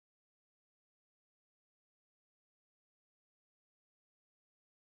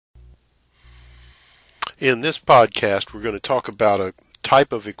In this podcast, we're going to talk about a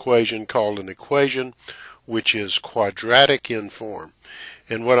type of equation called an equation which is quadratic in form.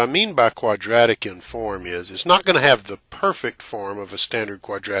 And what I mean by quadratic in form is it's not going to have the perfect form of a standard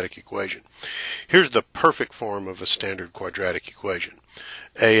quadratic equation. Here's the perfect form of a standard quadratic equation.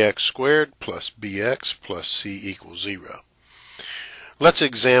 ax squared plus bx plus c equals 0. Let's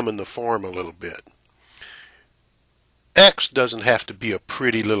examine the form a little bit. X doesn't have to be a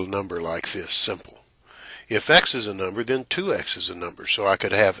pretty little number like this, simple. If x is a number, then 2x is a number. So I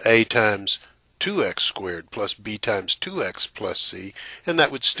could have a times 2x squared plus b times 2x plus c, and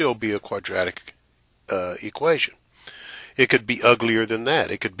that would still be a quadratic equation. It could be uglier than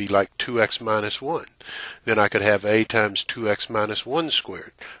that. It could be like 2x minus 1. Then I could have a times 2x minus 1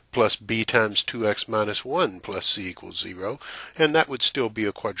 squared plus b times 2x minus 1 plus c equals 0, and that would still be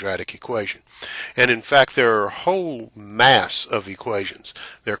a quadratic equation. And in fact, there are a whole mass of equations.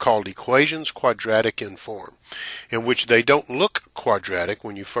 They're called equations quadratic in form, in which they don't look quadratic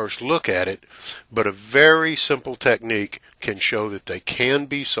when you first look at it, but a very simple technique can show that they can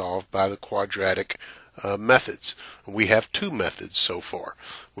be solved by the quadratic methods. We have two methods so far.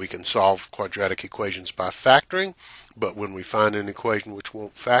 We can solve quadratic equations by factoring, but when we find an equation which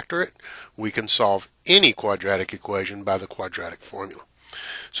won't factor it, we can solve any quadratic equation by the quadratic formula.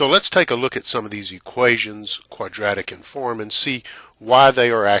 So let's take a look at some of these equations quadratic in form and see why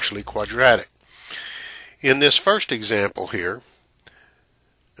they are actually quadratic. In this first example here,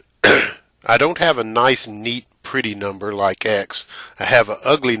 I don't have a nice, neat, pretty number like x. I have an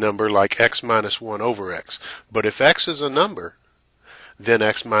ugly number like x minus 1 over x. But if x is a number, then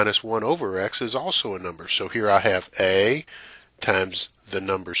x minus 1 over x is also a number. So here I have a times the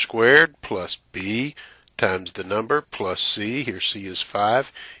number squared plus b times the number plus c, here c is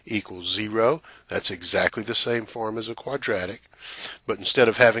 5, equals 0. That's exactly the same form as a quadratic. But instead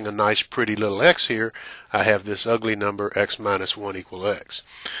of having a nice pretty little x here, I have this ugly number x minus 1 equal x.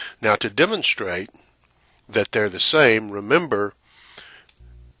 Now to demonstrate that they're the same, remember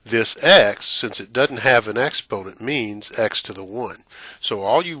this x, since it doesn't have an exponent, means x to the 1. So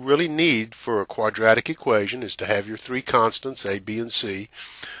all you really need for a quadratic equation is to have your three constants, a, b, and c.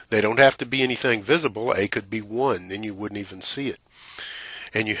 They don't have to be anything visible. A could be 1, then you wouldn't even see it.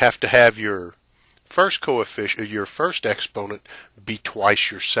 And you have to have your first coefficient, your first exponent, be twice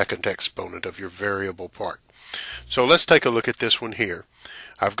your second exponent of your variable part. So let's take a look at this one here.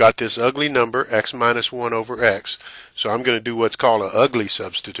 I've got this ugly number, x minus 1 over x, so I'm going to do what's called an ugly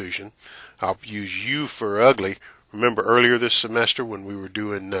substitution. I'll use u for ugly. Remember earlier this semester when we were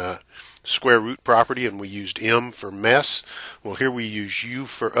doing square root property and we used m for mess? Well, here we use u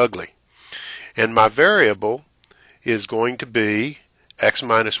for ugly. And my variable is going to be x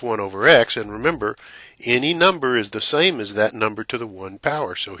minus 1 over x, and remember, any number is the same as that number to the 1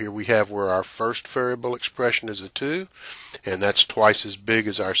 power. So here we have where our first variable expression is a 2, and that's twice as big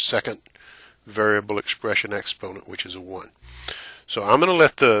as our second variable expression exponent, which is a 1. So I'm going to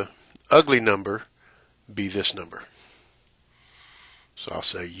let the ugly number be this number. So I'll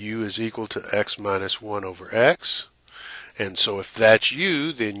say u is equal to x minus 1 over x, and so if that's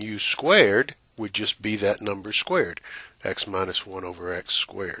u, then u squared would just be that number squared, x minus 1 over x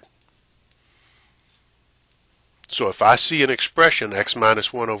squared. So if I see an expression x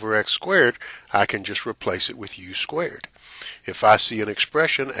minus 1 over x squared, I can just replace it with u squared. If I see an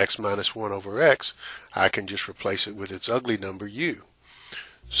expression x minus 1 over x, I can just replace it with its ugly number u.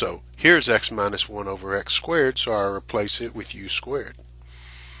 So here's x minus 1 over x squared, so I replace it with u squared.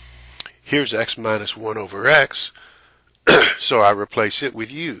 Here's x minus 1 over x, so I replace it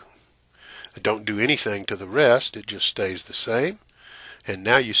with u. I don't do anything to the rest, it just stays the same. And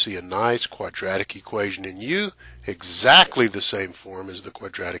now you see a nice quadratic equation in u, exactly the same form as the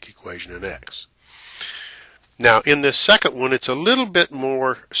quadratic equation in x. Now in this second one, it's a little bit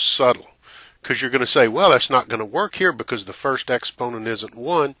more subtle, because you're going to say, well, that's not going to work here because the first exponent isn't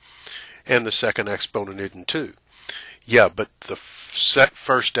 1 and the second exponent isn't 2. Yeah, but the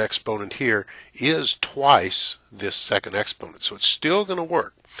first exponent here is twice this second exponent, so it's still going to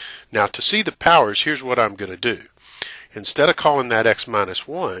work. Now to see the powers, here's what I'm going to do. Instead of calling that x minus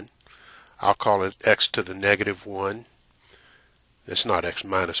 1, I'll call it x to the negative 1. It's not x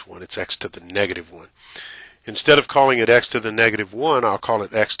minus 1, it's x to the negative 1. Instead of calling it x to the negative 1, I'll call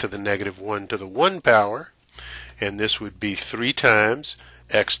it x to the negative 1 to the 1 power. And this would be 3 times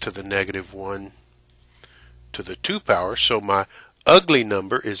x to the negative 1 to the 2 power. So my ugly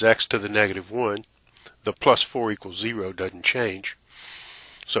number is x to the negative 1. The plus 4 equals 0 doesn't change.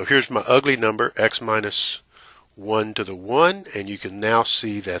 So here's my ugly number, x minus 1 to the 1, and you can now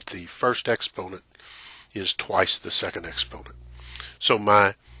see that the first exponent is twice the second exponent. So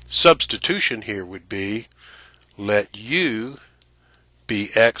my Substitution here would be let u be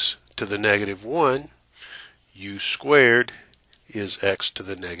x to the negative 1. U squared is x to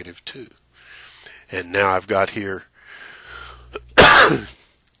the negative 2. And now I've got here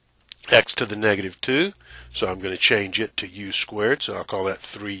x to the negative 2, so I'm going to change it to u squared, so I'll call that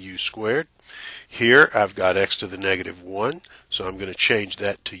 3u squared. Here I've got x to the negative 1, so I'm going to change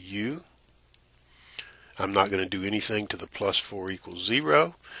that to u. I'm not going to do anything to the plus 4 equals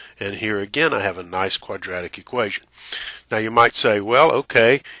 0. And here again I have a nice quadratic equation. Now you might say, well,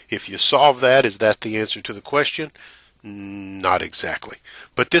 okay, if you solve that, is that the answer to the question? Not exactly.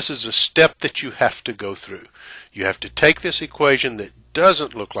 But this is a step that you have to go through. You have to take this equation that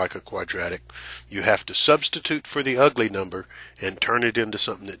doesn't look like a quadratic. You have to substitute for the ugly number and turn it into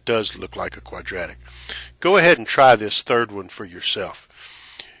something that does look like a quadratic. Go ahead and try this third one for yourself.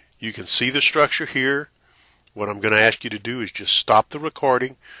 You can see the structure here. What I'm going to ask you to do is just stop the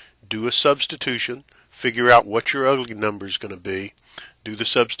recording, do a substitution, figure out what your ugly number is going to be, do the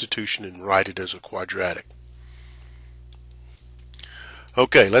substitution, and write it as a quadratic.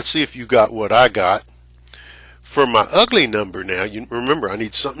 Okay, let's see if you got what I got. For my ugly number now, you remember I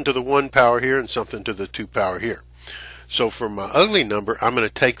need something to the 1 power here and something to the 2 power here. So for my ugly number, I'm going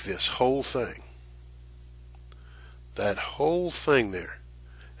to take this whole thing, that whole thing there,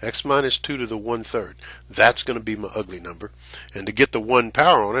 x minus 2 to the 1/3. That's going to be my ugly number. And to get the 1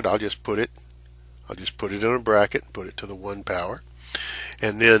 power on it, I'll just put it in a bracket and put it to the 1 power.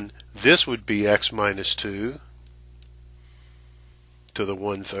 And then this would be x minus 2 to the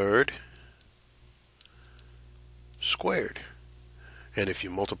 1/3 squared. And if you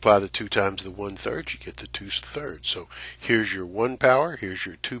multiply the 2 times the 1/3, you get the 2/3. So here's your 1 power, here's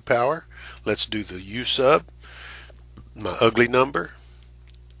your 2 power. Let's do the u sub. My ugly number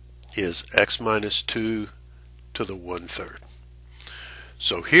is x minus 2 to the 1/3.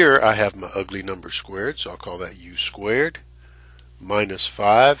 So here I have my ugly number squared, so I'll call that u squared. Minus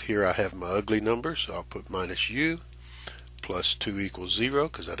 5, here I have my ugly number, so I'll put minus u. Plus 2 equals 0,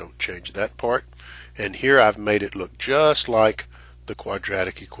 because I don't change that part. And here I've made it look just like the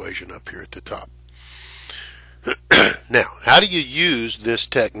quadratic equation up here at the top. Now, how do you use this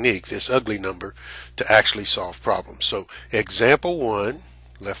technique, this ugly number, to actually solve problems? So example 1,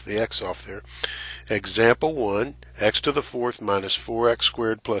 left the x off there. Example 1, x to the 4th minus 4x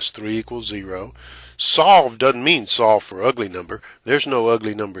squared plus 3 equals 0. Solve doesn't mean solve for ugly number. There's no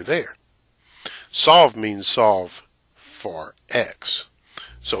ugly number there. Solve means solve for x.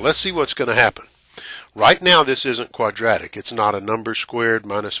 So let's see what's going to happen. Right now this isn't quadratic. It's not a number squared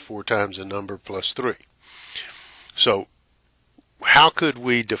minus 4 times a number plus 3. So how could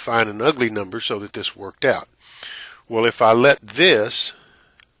we define an ugly number so that this worked out? Well, if I let this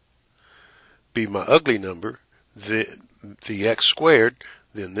be my ugly number, the x squared,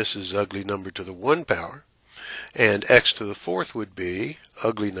 then this is ugly number to the 1 power, and x to the 4th would be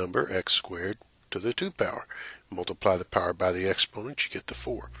ugly number x squared to the 2 power. Multiply the power by the exponent, you get the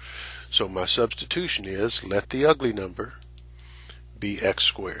 4. So my substitution is let the ugly number be x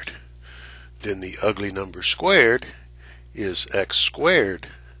squared. Then the ugly number squared is x squared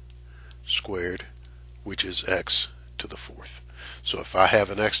squared, which is x to the 4th. So if I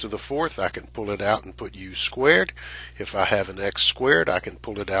have an x to the 4th, I can pull it out and put u squared. If I have an x squared, I can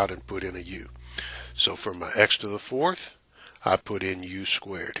pull it out and put in a u. So for my x to the 4th, I put in u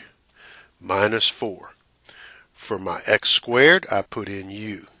squared minus 4. For my x squared, I put in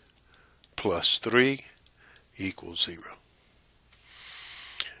u plus 3 equals 0.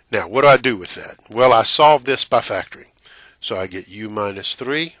 Now, what do I do with that? Well, I solve this by factoring. So I get u minus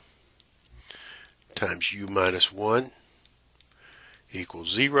 3 times u minus 1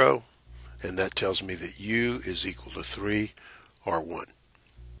 equals 0, and that tells me that u is equal to 3 or 1.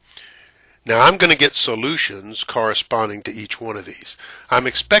 Now I'm going to get solutions corresponding to each one of these. I'm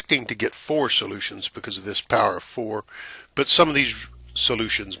expecting to get 4 solutions because of this power of 4, but some of these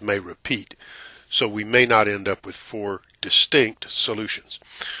solutions may repeat, so we may not end up with 4 distinct solutions.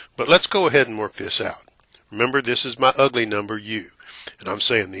 But let's go ahead and work this out. Remember, this is my ugly number u, and I'm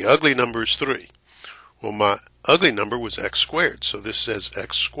saying the ugly number is 3. Well, my ugly number was x squared, so this says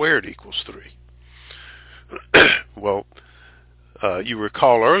x squared equals 3. Well, you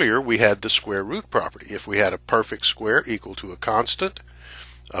recall earlier we had the square root property. If we had a perfect square equal to a constant,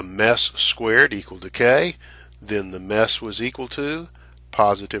 a mess squared equal to k, then the mess was equal to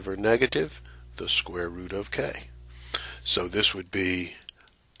positive or negative the square root of k. So this would be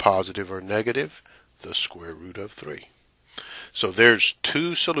positive or negative the square root of 3. So there's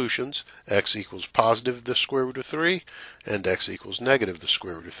 2 solutions, x equals positive the square root of 3 and x equals negative the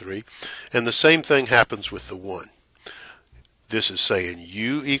square root of 3. And the same thing happens with the 1. This is saying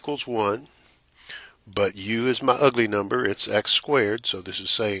u equals 1, but u is my ugly number. It's x squared, so this is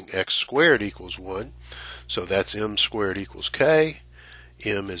saying x squared equals 1. So that's m squared equals k.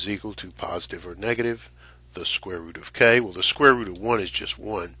 M is equal to positive or negative the square root of k. Well, the square root of 1 is just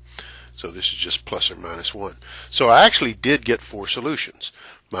 1, so this is just plus or minus 1. So I actually did get 4 solutions.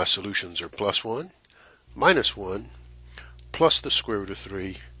 My solutions are plus 1, minus 1, plus the square root of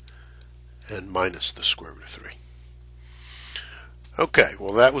 3, and minus the square root of 3. Okay,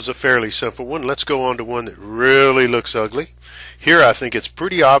 well that was a fairly simple one. Let's go on to one that really looks ugly. Here I think it's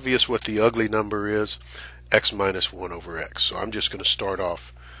pretty obvious what the ugly number is, x minus 1 over x. So I'm just going to start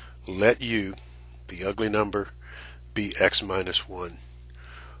off, let u, the ugly number, be x minus 1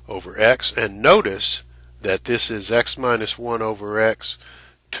 over x. And notice that this is x minus 1 over x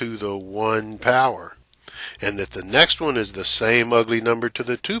to the 1 power. And that the next one is the same ugly number to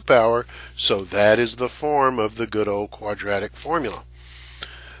the 2 power, so that is the form of the good old quadratic formula.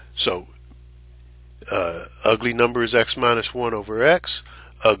 So ugly number is x minus 1 over x.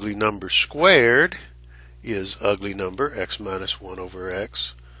 Ugly number squared is ugly number x minus 1 over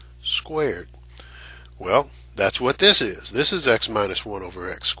x squared. Well, that's what this is. This is x minus 1 over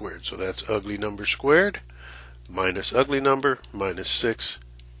x squared. So that's ugly number squared minus ugly number minus 6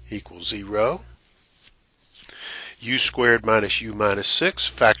 equals 0. U squared minus u minus 6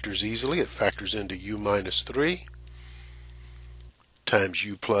 factors easily. It factors into u minus 3 times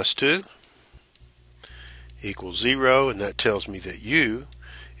u plus 2 equals 0, and that tells me that u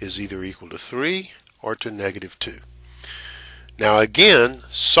is either equal to 3 or to negative 2. Now again,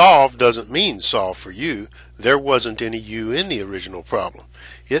 solve doesn't mean solve for u. There wasn't any u in the original problem.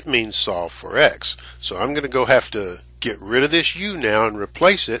 It means solve for x. So I'm going to have to get rid of this u now and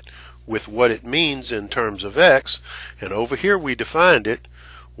replace it with what it means in terms of x. And over here we defined it.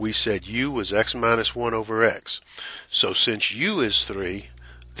 We said u was x minus 1 over x. So since u is 3,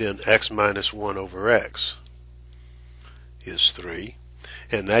 then x minus 1 over x is 3.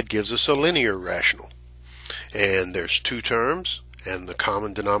 And that gives us a linear rational. And there's 2 terms, and the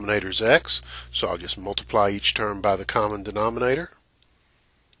common denominator is x. So I'll just multiply each term by the common denominator.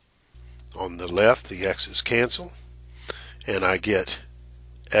 On the left, the x's cancel. And I get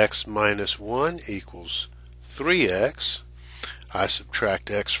x minus 1 equals 3x. I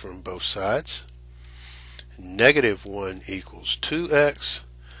subtract x from both sides. Negative 1 equals 2x.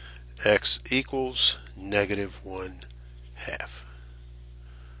 X equals negative 1 half.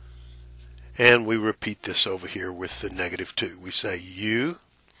 And we repeat this over here with the negative 2. We say u,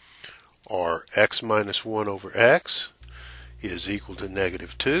 or x minus 1 over x, is equal to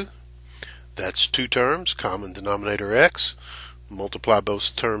negative 2. That's 2 terms, common denominator x. Multiply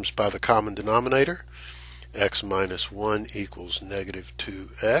both terms by the common denominator. X minus 1 equals negative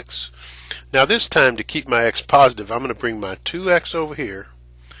 2x. Now this time, to keep my x positive, I'm going to bring my 2x over here,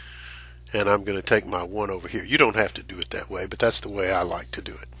 and I'm going to take my 1 over here. You don't have to do it that way, but that's the way I like to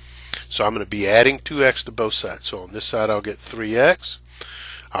do it. So I'm going to be adding 2x to both sides. So on this side I'll get 3x.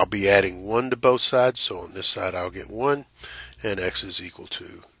 I'll be adding 1 to both sides. So on this side I'll get 1, and x is equal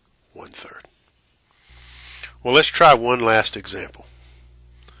to 1/3. Well, let's try one last example.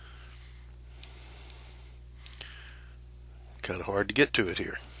 Kind of hard to get to it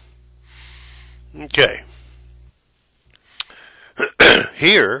here. Okay.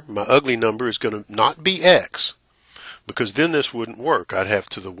 Here, my ugly number is going to not be x, because then this wouldn't work. I'd have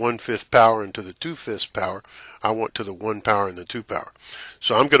to the 1/5 power and to the 2/5 power. I want to the 1 power and the 2 power.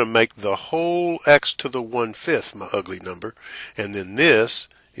 So I'm going to make the whole x to the 1/5 my ugly number, and then this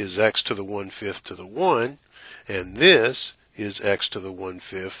is x to the 1/5 to the 1, and this is x to the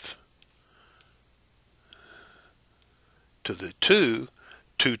 1/5 to the 2.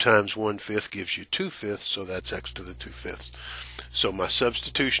 2 times 1/5 gives you 2/5, so that's x to the 2/5. So my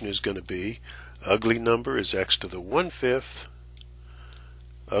substitution is going to be ugly number is x to the 1/5.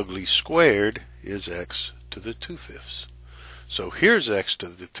 Ugly squared is x to the 2/5. So here's x to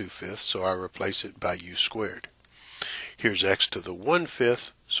the 2/5, so I replace it by u squared. Here's x to the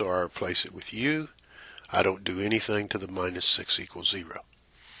 1/5, so I replace it with u. I don't do anything to the minus 6 equals 0.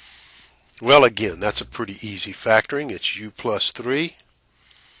 Well, again, that's a pretty easy factoring. It's u plus 3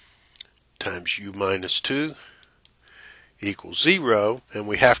 times u minus 2 equals 0. And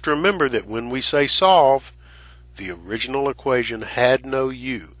we have to remember that when we say solve, the original equation had no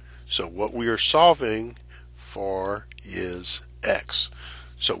u. So what we are solving for is x.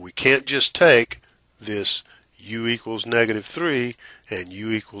 So we can't just take this u equals negative 3 and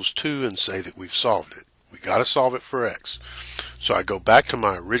u equals 2 and say that we've solved it. We got to solve it for x. So I go back to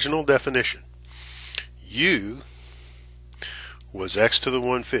my original definition. U was x to the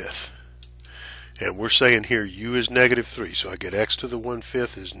 1/5. And we're saying here u is negative 3. So I get x to the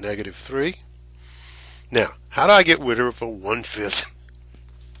 1/5 is negative 3. Now, how do I get rid of a 1/5?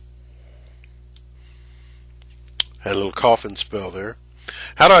 Had a little coughing spell there.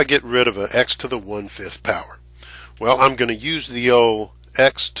 How do I get rid of a x to the 1/5 power? Well, I'm going to use the old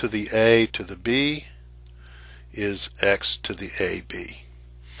x to the a to the b is x to the ab.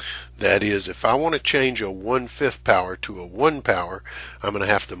 That is, if I want to change a 1/5 power to a 1 power, I'm going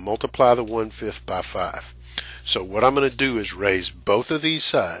to have to multiply the 1/5 by 5. So what I'm going to do is raise both of these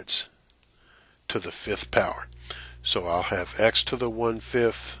sides to the 5th power. So I'll have x to the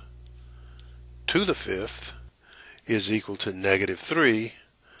 1/5 to the 5th is equal to negative 3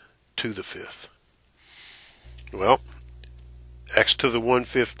 to the 5th. Well, x to the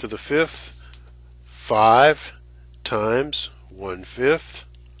 1/5 to the 5th, 5 times 1/5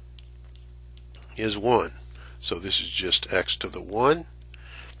 is 1. So this is just x to the 1,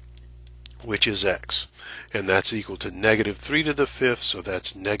 which is x. And that's equal to negative 3 to the 5th, so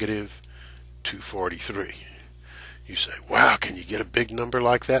that's negative 243. You say, wow, can you get a big number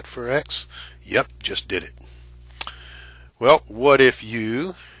like that for x? Yep, just did it. Well, what if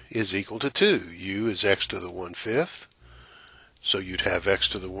u is equal to 2? U is x to the 1/5. So you'd have x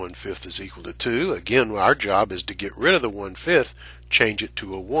to the 1/5 is equal to 2. Again, our job is to get rid of the 1/5, change it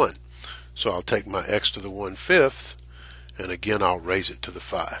to a 1. So I'll take my x to the 1/5, and again I'll raise it to the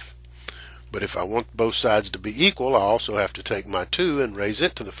 5. But if I want both sides to be equal, I also have to take my 2 and raise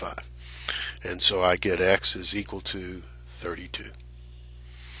it to the 5. And so I get x is equal to 32.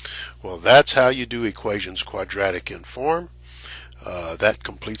 Well, that's how you do equations quadratic in form. That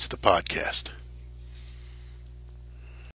completes the podcast.